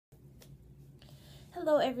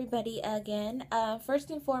Hello, everybody, again.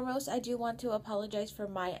 First and foremost, I do want to apologize for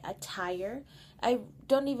my attire. I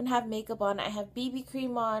don't even have makeup on. I have BB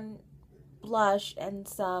cream on, blush, and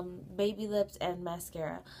some baby lips and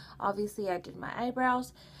mascara. Obviously, I did my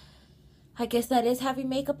eyebrows. I guess that is having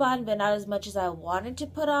makeup on, but not as much as I wanted to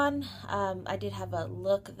put on. I did have a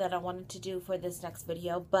look that I wanted to do for this next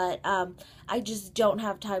video, but I just don't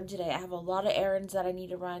have time today. I have a lot of errands that I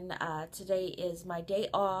need to run. Today is my day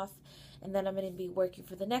off, and then I'm going to be working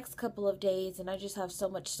for the next couple of days, and I just have so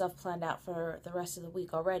much stuff planned out for the rest of the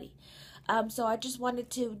week already. So I just wanted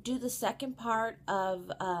to do the second part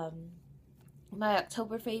of my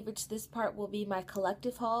October favorites. This part will be my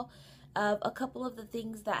collective haul of a couple of the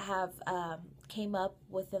things that have came up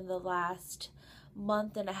within the last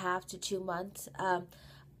month and a half to 2 months.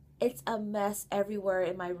 It's a mess everywhere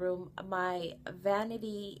in my room. My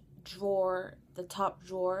vanity drawer, the top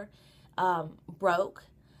drawer, broke,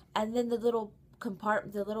 and then the little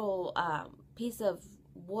compartment, the little piece of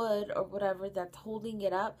wood or whatever that's holding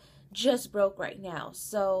it up just broke right now.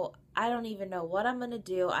 So I don't even know what I'm gonna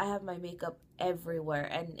do. I have my makeup everywhere,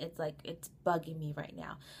 and it's like it's bugging me right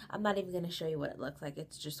now. I'm not even gonna show you what it looks like.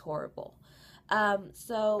 It's just horrible.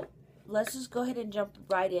 So let's just go ahead and jump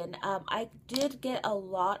right in. I did get a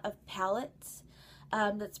lot of palettes.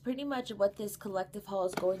 That's pretty much what this collective haul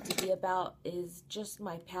is going to be about, is just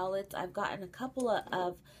my palettes. I've gotten a couple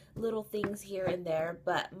of little things here and there,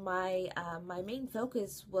 but my main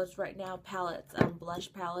focus was right now palettes,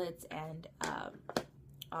 blush palettes, and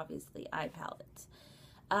obviously eye palettes.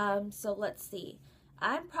 So let's see.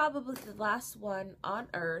 I'm probably the last one on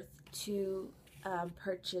earth to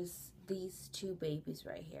purchase these two babies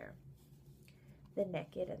right here, the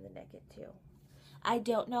Naked and the Naked 2. I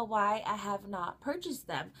don't know why I have not purchased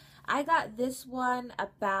them. I got this one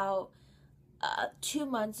about 2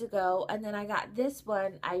 months ago, and then I got this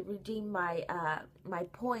one. I redeemed my my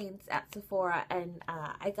points at Sephora, and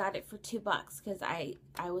I got it for $2 because I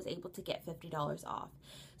was able to get $50 off.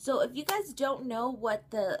 So if you guys don't know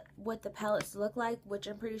what the palettes look like, which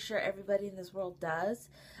I'm pretty sure everybody in this world does,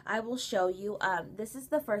 I will show you. This is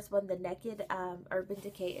the first one, the Naked Urban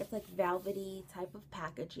Decay. It's like velvety type of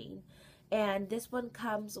packaging. And this one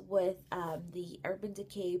comes with the Urban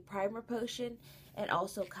Decay Primer Potion, and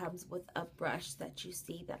also comes with a brush that you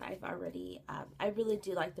see that I've already, I really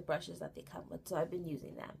do like the brushes that they come with, so I've been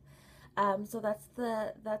using them. So that's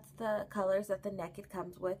the colors that the Naked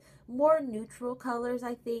comes with. More neutral colors,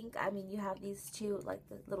 I think. I mean, you have these two, like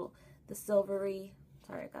the silvery,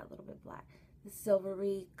 sorry, I got a little bit black. The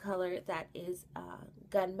silvery color that is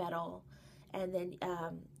gunmetal, and then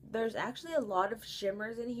there's actually a lot of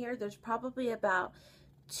shimmers in here. There's probably about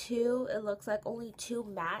two, it looks like only two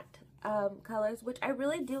matte colors, which I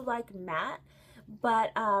really do like matte,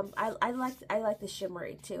 but I like the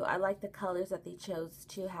shimmery too. I like the colors that they chose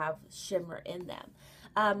to have shimmer in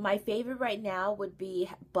them. My favorite right now would be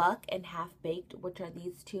Buck and Half Baked, which are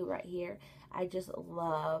these two right here. I just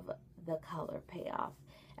love the color payoff,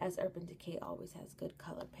 as Urban Decay always has good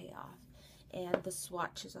color payoff. And the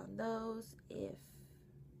swatches on those, if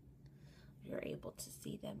you're able to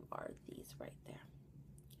see them, are these right there.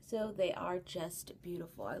 So they are just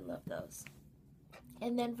beautiful. I love those.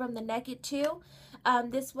 And then from the Naked 2,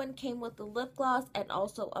 this one came with the lip gloss and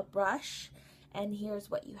also a brush. And here's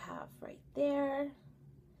what you have right there.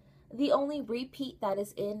 The only repeat that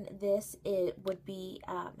is in this, it would be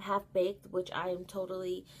Half Baked, which I am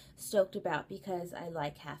totally stoked about because I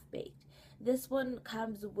like Half Baked. This one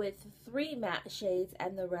comes with 3 matte shades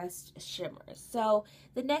and the rest shimmers. So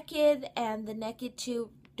the Naked and the Naked 2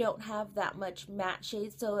 don't have that much matte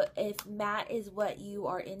shades. So if matte is what you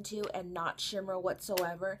are into and not shimmer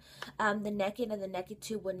whatsoever, the Naked and the Naked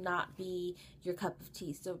 2 would not be your cup of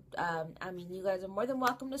tea. So, I mean, you guys are more than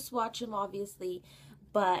welcome to swatch them, obviously.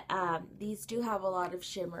 But these do have a lot of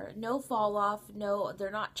shimmer. No fall off. No, they're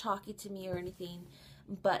not chalky to me or anything.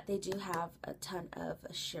 But they do have a ton of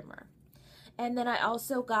shimmer. And then I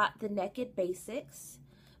also got the Naked Basics,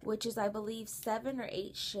 which is, I believe, 7 or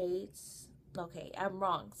 8 shades. Okay, I'm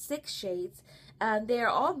wrong. 6 shades. They are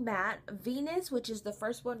all matte. Venus, which is the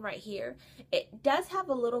first one right here, it does have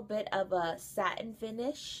a little bit of a satin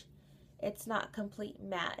finish. It's not complete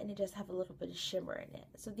matte, and it does have a little bit of shimmer in it.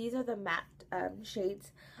 So these are the matte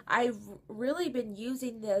shades. I've really been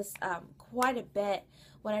using this quite a bit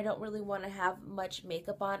when I don't really want to have much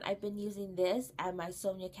makeup on. I've been using this and my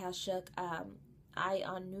Sonia Kashuk Eye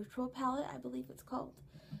on Neutral palette, I believe it's called.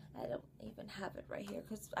 I don't even have it right here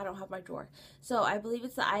because I don't have my drawer. So I believe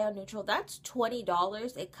it's the Eye on Neutral. That's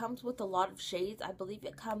 $20. It comes with a lot of shades. I believe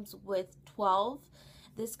it comes with 12.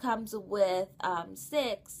 This comes with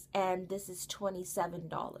 6, and this is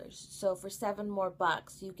 $27. So for 7 more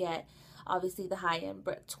bucks, you get obviously the high end.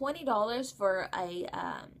 But $20 for a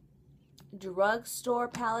drugstore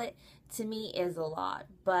palette to me is a lot.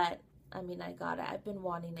 But I mean, I got it. I've been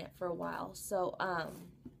wanting it for a while. So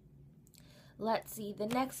let's see. The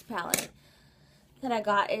next palette that I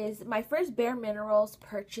got is my first Bare Minerals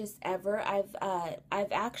purchase ever.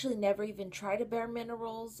 I've actually never even tried a Bare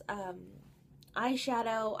Minerals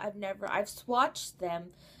eyeshadow. I've swatched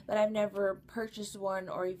them, but I've never purchased one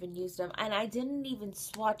or even used them. And I didn't even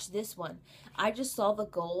swatch this one. I just saw the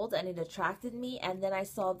gold and it attracted me, and then I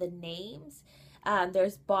saw the names.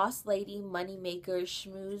 There's Boss Lady, Moneymaker,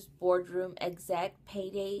 Schmooze, Boardroom, Exec,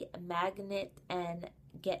 Payday, Magnet, and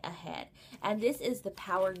Get Ahead. And this is the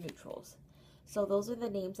Power Neutrals. So those are the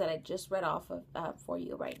names that I just read off of for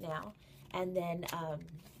you right now. And then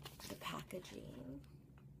the packaging.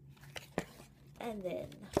 And then,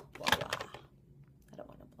 voila. I don't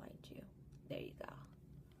want to blind you. There you go.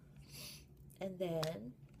 And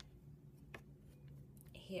then,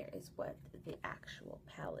 here is what the actual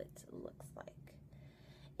palette looks like.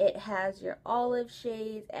 It has your olive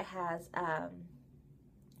shades. It has,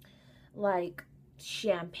 like,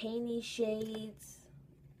 champagne-y shades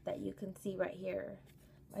that you can see right here.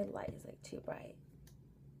 My light is, like, too bright.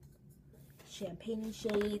 Champagne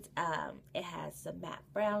shades. It has some matte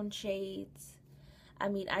brown shades. I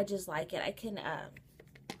mean, I just like it. I can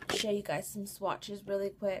show you guys some swatches really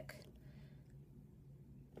quick.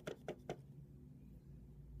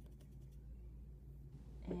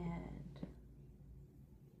 And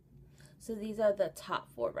so these are the top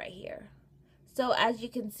 4 right here. So as you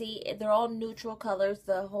can see, they're all neutral colors,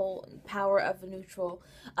 the whole power of a neutral.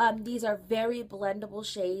 These are very blendable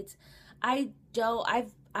shades.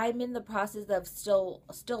 I'm in the process of still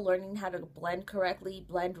learning how to blend correctly,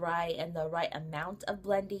 blend right, and the right amount of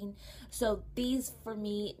blending. So these for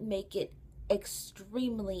me make it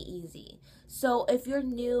extremely easy. So if you're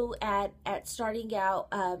new at starting out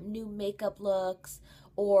new makeup looks,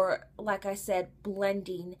 or like I said,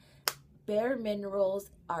 blending, Bare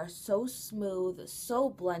Minerals are so smooth, so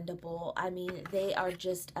blendable. I mean, they are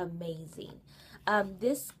just amazing.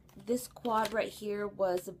 This quad right here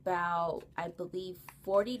was about, I believe,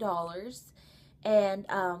 $40. And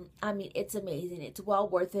I mean, it's amazing. It's well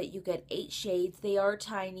worth it. You get 8 shades. They are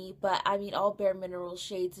tiny, but I mean, all Bare Minerals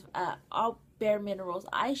shades, all Bare Minerals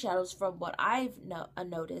eyeshadows, from what I've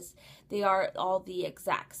noticed, they are all the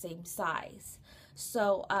exact same size.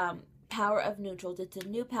 So Power of Neutrals, it's a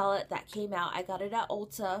new palette that came out. I got it at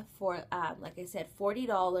Ulta for like I said,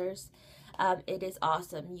 $40. It is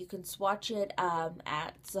awesome. You can swatch it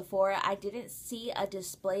at Sephora. I didn't see a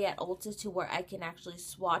display at Ulta to where I can actually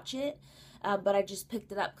swatch it, but I just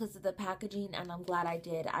picked it up because of the packaging, and I'm glad I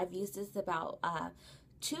did. I've used this about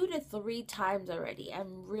 2 to 3 times already.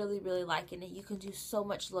 I'm really, really liking it. You can do so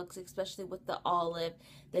much looks, especially with the olive,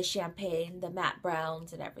 the champagne, the matte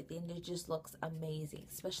browns, and everything. It just looks amazing,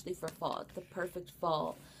 especially for fall. It's the perfect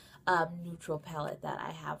fall neutral palette that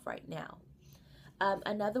I have right now.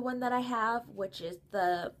 Another one that I have, which is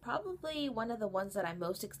probably one of the ones that I'm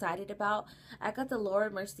most excited about, I got the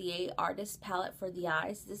Laura Mercier Artist Palette for the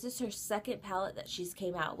eyes. This is her second palette that she's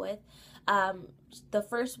came out with. The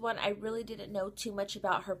first one, I really didn't know too much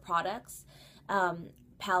about her products,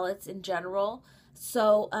 palettes in general.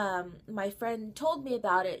 So my friend told me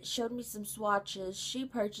about it, showed me some swatches. She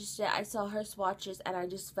purchased it. I saw her swatches and I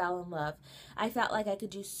just fell in love. I felt like I could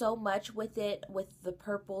do so much with it, with the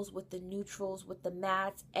purples, with the neutrals, with the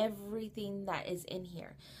mattes, everything that is in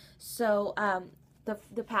here. So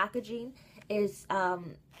the packaging is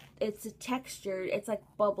it's a textured, it's like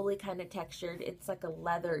bubbly kind of textured. It's like a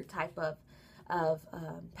leather type of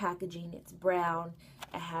packaging. It's brown.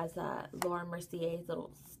 It has Laura Mercier's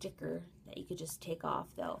little sticker that you could just take off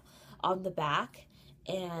though on the back,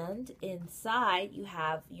 and inside you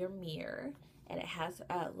have your mirror, and it has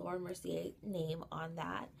Laura Mercier name on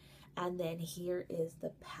that. And then here is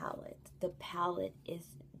the palette. The palette is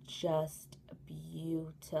just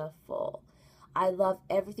beautiful. I love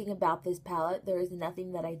everything about this palette. There is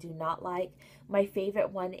nothing that I do not like. My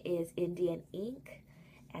favorite one is Indian Ink,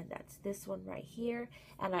 and that's this one right here.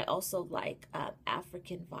 And I also like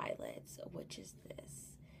African Violets, which is this.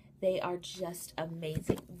 They are just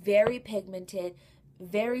amazing. Very pigmented,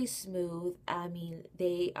 very smooth. I mean,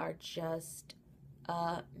 they are just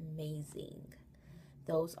amazing.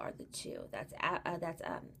 Those are the two. That's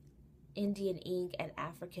Indian Ink and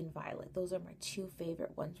African Violet. Those are my 2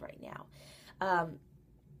 favorite ones right now.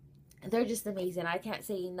 They're just amazing. I can't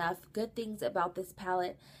say enough good things about this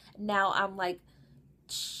palette. Now I'm like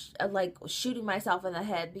like shooting myself in the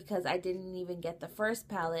head because I didn't even get the first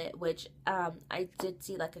palette, which I did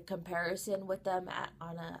see like a comparison with them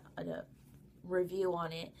on a review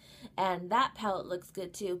on it, and that palette looks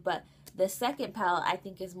good too, but the second palette I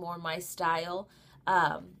think is more my style.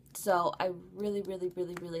 So I really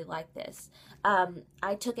like this.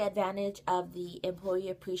 I took advantage of the Employee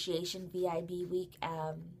Appreciation VIB week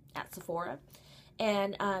at Sephora.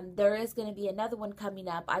 And there is going to be another one coming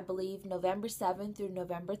up, I believe November 7th through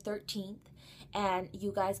November 13th. And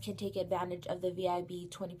you guys can take advantage of the VIB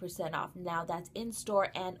 20% off. Now that's in store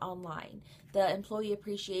and online. The Employee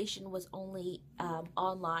Appreciation was only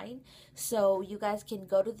online. So you guys can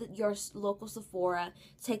go to your local Sephora,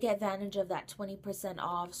 take advantage of that 20%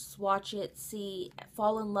 off, swatch it, see,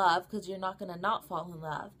 fall in love, because you're not going to not fall in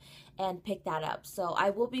love, and pick that up. So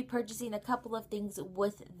I will be purchasing a couple of things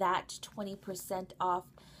with that 20% off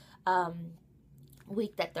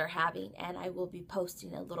week that they're having, and I will be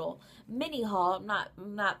posting a little mini haul.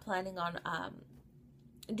 I'm not planning on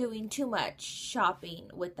doing too much shopping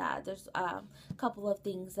with that. There's a couple of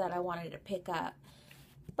things that I wanted to pick up,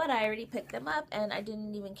 but I already picked them up, and I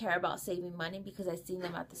didn't even care about saving money because I seen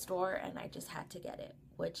them at the store and I just had to get it,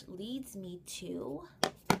 which leads me to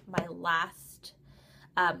my last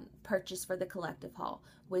purchase for the collective haul,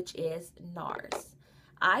 which is NARS.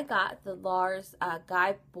 I got the NARS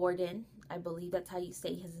Guy Borden, I believe that's how you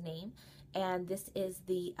say his name, and this is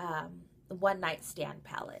the One Night Stand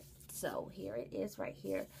palette. So here it is right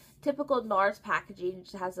here. Typical NARS packaging. It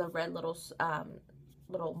just has a red little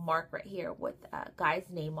mark right here with Guy's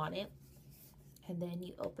name on it. And then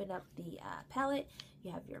you open up the palette.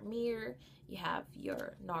 You have your mirror. You have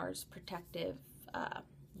your NARS protective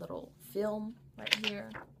little film right here,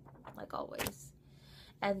 like always.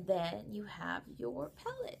 And then you have your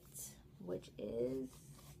palette, which is,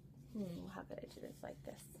 how could I do this like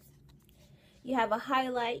this? You have a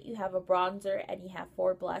highlight, you have a bronzer, and you have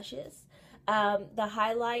 4 blushes. The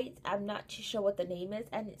highlight, I'm not too sure what the name is,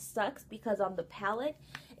 and it sucks because on the palette,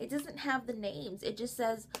 it doesn't have the names. It just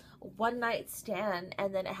says One Night Stand,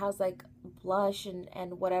 and then it has like blush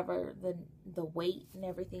and whatever, the weight and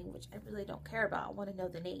everything, which I really don't care about. I want to know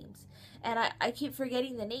the names. And I keep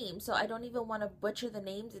forgetting the names, so I don't even want to butcher the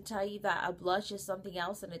names and tell you that a blush is something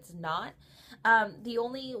else and it's not. The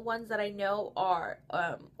only ones that I know are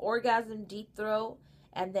Orgasm Deep Throat,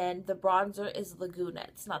 and then the bronzer is Laguna.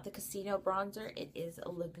 It's not the Casino bronzer, it is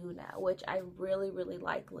a Laguna, which I really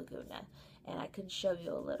like Laguna. And I can show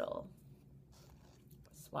you a little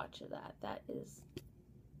swatch of that. That is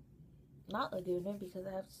not Laguna because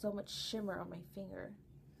I have so much shimmer on my finger.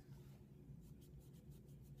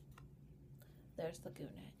 There's Laguna.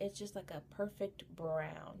 It's just like a perfect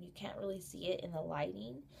brown. You can't really see it in the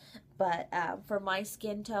lighting, but for my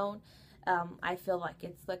skin tone, I feel like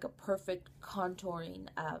it's like a perfect contouring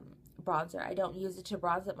bronzer. I don't use it to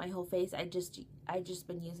bronze up my whole face. I just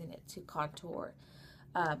been using it to contour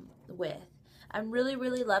with. I'm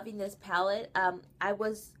really loving this palette. I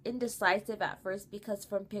was indecisive at first because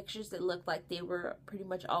from pictures it looked like they were pretty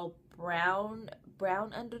much all brown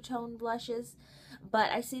undertone blushes,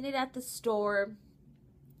 but I seen it at the store.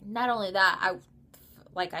 Not only that,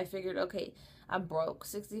 I figured, okay, I'm broke,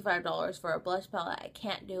 $65 for a blush palette, I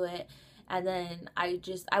can't do it. And then I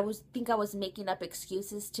think I was making up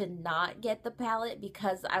excuses to not get the palette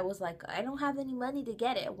because I was like, I don't have any money to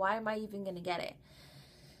get it. Why am I even gonna get it?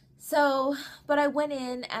 So, but I went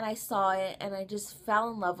in and I saw it and I just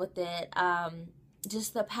fell in love with it.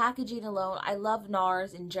 Just the packaging alone. I love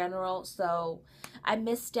NARS in general, so I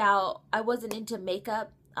missed out. I wasn't into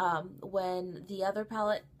makeup when the other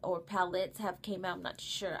palette or palettes have came out. I'm not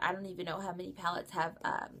sure. I don't even know how many palettes have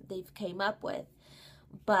they've came up with.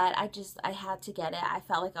 But I had to get it. I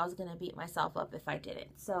felt like I was gonna beat myself up if I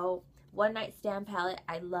didn't. So One Night Stand palette.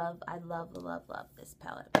 I love this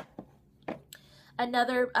palette.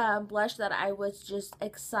 Another blush that I was just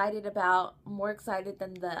excited about, more excited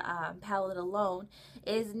than the palette alone,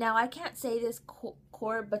 is, now I can't say this,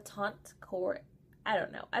 Courbatant, I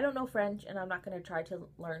don't know. I don't know French, and I'm not going to try to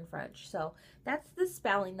learn French. So that's the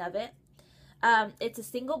spelling of it. It's a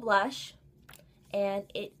single blush, and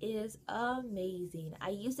it is amazing. I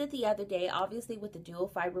used it the other day, obviously with the dual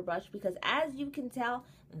fiber brush, because as you can tell,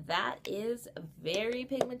 that is very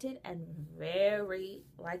pigmented and very,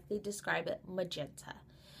 like they describe it, magenta.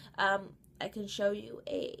 I can show you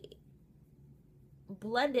a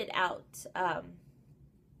blended out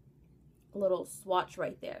little swatch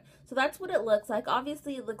right there. So that's what it looks like.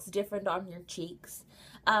 Obviously it looks different on your cheeks.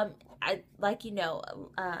 As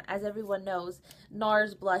everyone knows,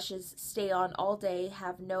 NARS blushes stay on all day,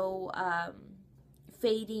 have no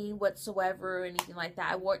fading whatsoever or anything like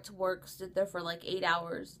that. I wore it to work, stood there for like 8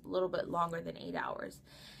 hours, a little bit longer than 8 hours.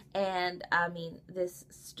 And I mean, this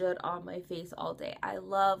stood on my face all day. I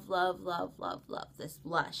love, love, love, love, love this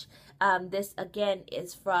blush. This again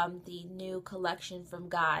is from the new collection from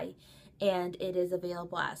Guy, and it is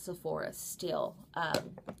available at Sephora still.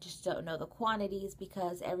 Just don't know the quantities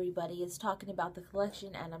because everybody is talking about the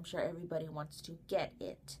collection, and I'm sure everybody wants to get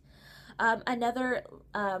it.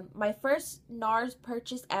 My first NARS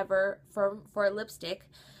purchase ever for a lipstick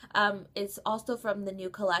is also from the new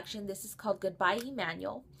collection. This is called Goodbye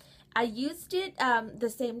Emmanuel. I used it the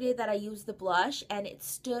same day that I used the blush, and it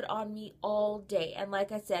stood on me all day. And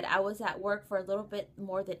like I said, I was at work for a little bit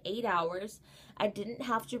more than 8 hours. I didn't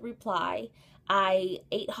have to reply. I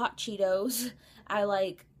ate hot Cheetos.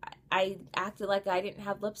 I acted like I didn't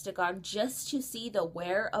have lipstick on just to see the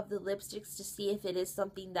wear of the lipsticks, to see if it is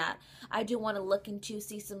something that I do want to look into,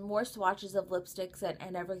 see some more swatches of lipsticks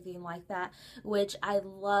and everything like that, which I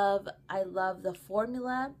love. I love the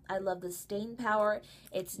formula. I love the stain power.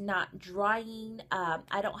 It's not drying. I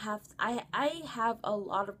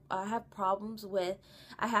have problems with,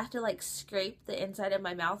 I have to like scrape the inside of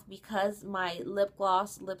my mouth because my lip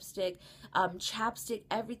gloss, lipstick, chapstick,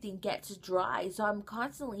 everything gets dry. So I'm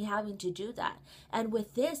constantly having to do that. And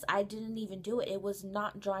with this, I didn't even do it. It was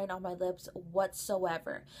not drying on my lips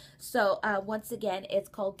whatsoever. So once again, it's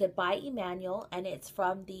called Goodbye Emmanuel, and it's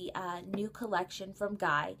from the new collection from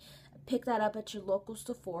Guy. Pick that up at your local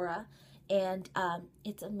Sephora. And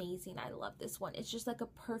it's amazing. I love this one. It's just like a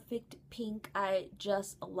perfect pink. I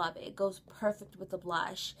just love it. It goes perfect with the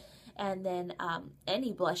blush. And then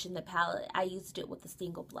any blush in the palette, I used it with a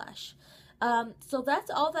single blush. So that's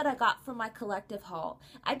all that I got from my collective haul.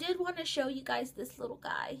 I did want to show you guys this little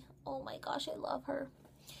guy. Oh my gosh, I love her.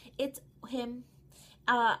 It's him.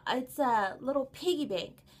 It's a little piggy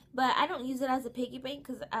bank, but I don't use it as a piggy bank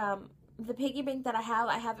because the piggy bank that I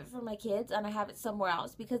have it for my kids, and I have it somewhere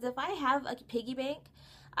else, because if I have a piggy bank,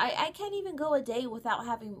 I can't even go a day without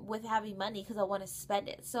having money because I want to spend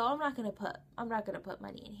it. So I'm not gonna put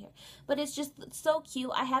money in here. But it's just so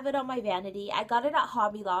cute. I have it on my vanity. I got it at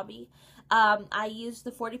Hobby Lobby. I used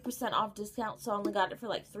the 40% off discount, so I only got it for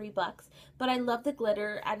like $3. But I love the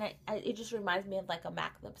glitter, and it just reminds me of like a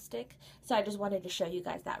MAC lipstick. So I just wanted to show you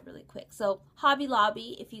guys that really quick. So Hobby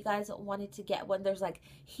Lobby, if you guys wanted to get one, there's like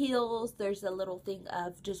heels. There's a little thing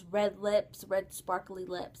of just red lips, red sparkly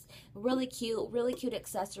lips. Really cute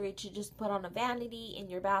accessory to just put on a vanity, in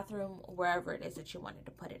your bathroom, wherever it is that you wanted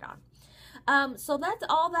to put it on. So that's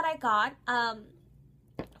all that I got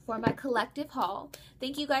for my collective haul.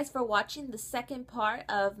 Thank you guys for watching the second part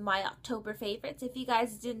of my October favorites. If you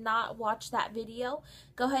guys did not watch that video,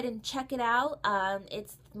 go ahead and check it out.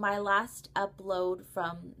 It's my last upload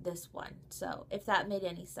from this one, so if that made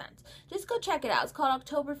any sense, just go check it out. It's called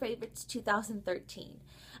October Favorites 2013.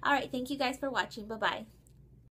 All right, thank you guys for watching. Bye bye.